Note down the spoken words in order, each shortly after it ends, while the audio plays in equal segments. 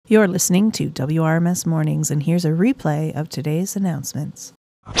You're listening to WRMS Mornings, and here's a replay of today's announcements.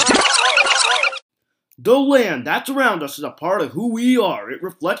 The land that's around us is a part of who we are. It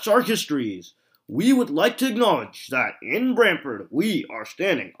reflects our histories. We would like to acknowledge that in Brantford, we are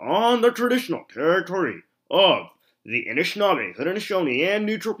standing on the traditional territory of the Anishinaabe, Haudenosaunee, and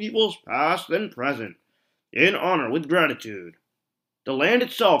Neutral peoples past and present, in honor with gratitude. The land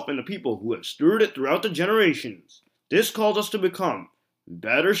itself and the people who have stewarded it throughout the generations. This calls us to become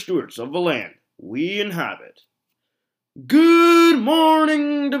better stewards of the land we inhabit. Good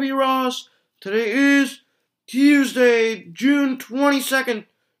morning, W. Ross. Today is Tuesday, June 22nd,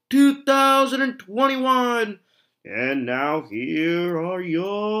 2021. And now here are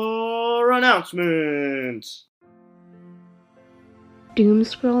your announcements. Doom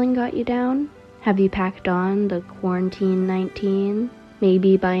scrolling got you down? Have you packed on the Quarantine 19?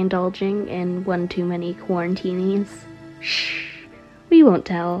 Maybe by indulging in one too many quarantinis? Shh, we won't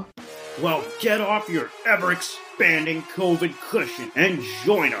tell. Well, get off your ever-expanding COVID cushion and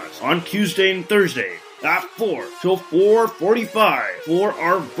join us on Tuesday and Thursday at 4 till 4:45 for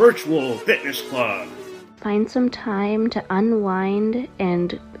our virtual fitness club. Find some time to unwind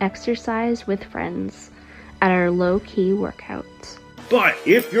and exercise with friends at our low-key workouts. But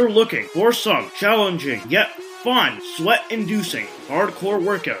if you're looking for some challenging yet fun, sweat-inducing, hardcore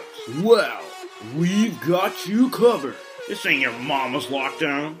workouts, well, we've got you covered. This ain't your mama's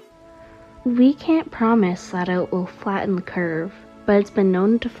lockdown. We can't promise that it will flatten the curve, but it's been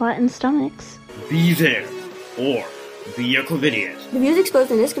known to flatten stomachs. Be there, or be clavidius. The views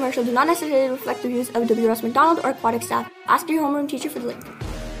exposed in this commercial do not necessarily reflect the views of W. Ross McDonald or Aquatic staff. Ask your homeroom teacher for the link.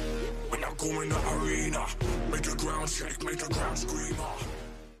 When I go in the arena, make the ground shake, make the ground scream.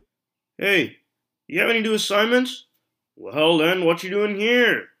 Hey, you have any new assignments? Well then, what you doing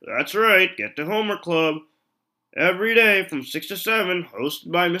here? That's right, get to Homework Club. Every day from 6 to 7,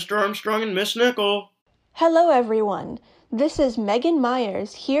 hosted by Mr. Armstrong and Miss Nickel. Hello everyone, this is Megan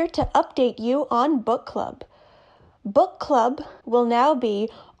Myers here to update you on Book Club. Book Club will now be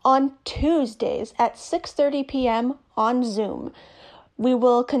on Tuesdays at 6:30 p.m. on Zoom. We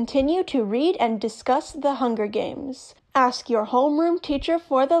will continue to read and discuss the Hunger Games. Ask your homeroom teacher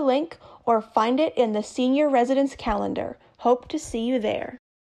for the link or find it in the senior residence calendar. Hope to see you there.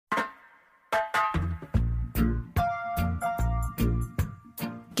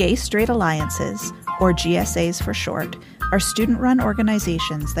 Gay Straight Alliances, or GSAs for short, are student-run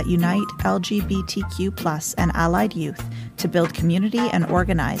organizations that unite LGBTQ+ and allied youth to build community and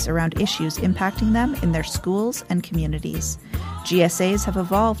organize around issues impacting them in their schools and communities. GSAs have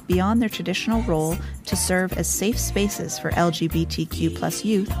evolved beyond their traditional role to serve as safe spaces for LGBTQ+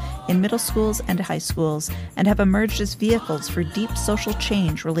 youth in middle schools and high schools, and have emerged as vehicles for deep social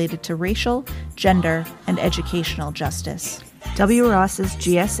change related to racial, gender, and educational justice. W. Ross's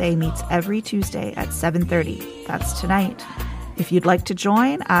GSA meets every Tuesday at 7:30. That's tonight. If you'd like to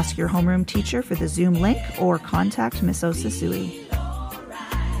join, ask your homeroom teacher for the Zoom link or contact Miss Osasui.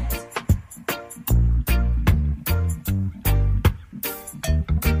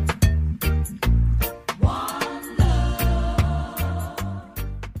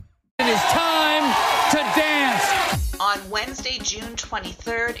 Wednesday, June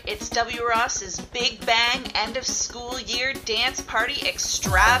 23rd, it's W. Ross's Big Bang End of School Year Dance Party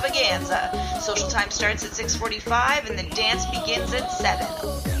Extravaganza. Social time starts at 6:45 and the dance begins at 7.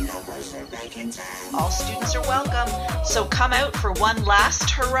 All students are welcome, so come out for one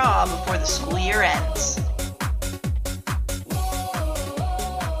last hurrah before the school year ends.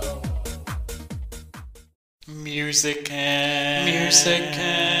 Music camp, music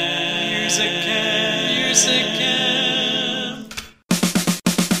camp, music camp, music camp.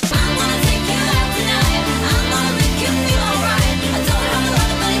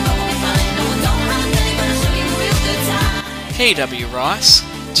 Hey W. Ross,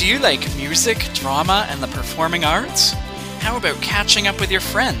 do you like music, drama, and the performing arts? How about catching up with your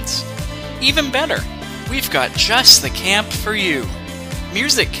friends? Even better, we've got just the camp for you.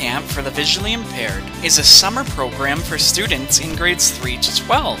 Music Camp for the Visually Impaired is a summer program for students in grades 3 to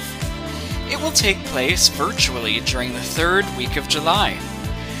 12. It will take place virtually during the 3rd week of July.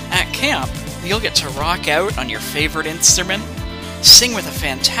 At camp, you'll get to rock out on your favorite instrument, sing with a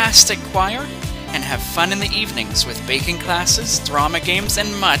fantastic choir, and have fun in the evenings with baking classes, drama games,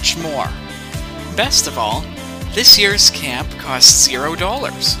 and much more. Best of all, this year's camp costs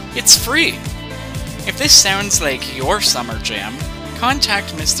 $0. It's free! If this sounds like your summer jam,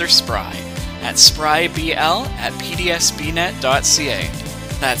 contact Mr. Spry at sprybl@pdsbnet.ca.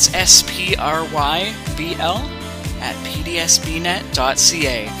 That's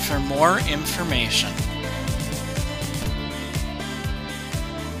SPRYBL@pdsbnet.ca for more information.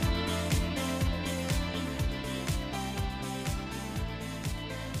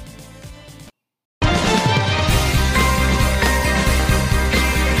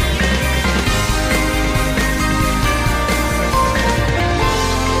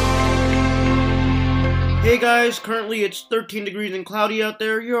 Hey guys, currently it's 13 degrees and cloudy out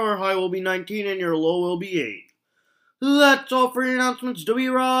there. Your high will be 19 and your low will be 8. That's all for your announcements,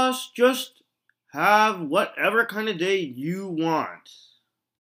 W. Ross. Just have whatever kind of day you want.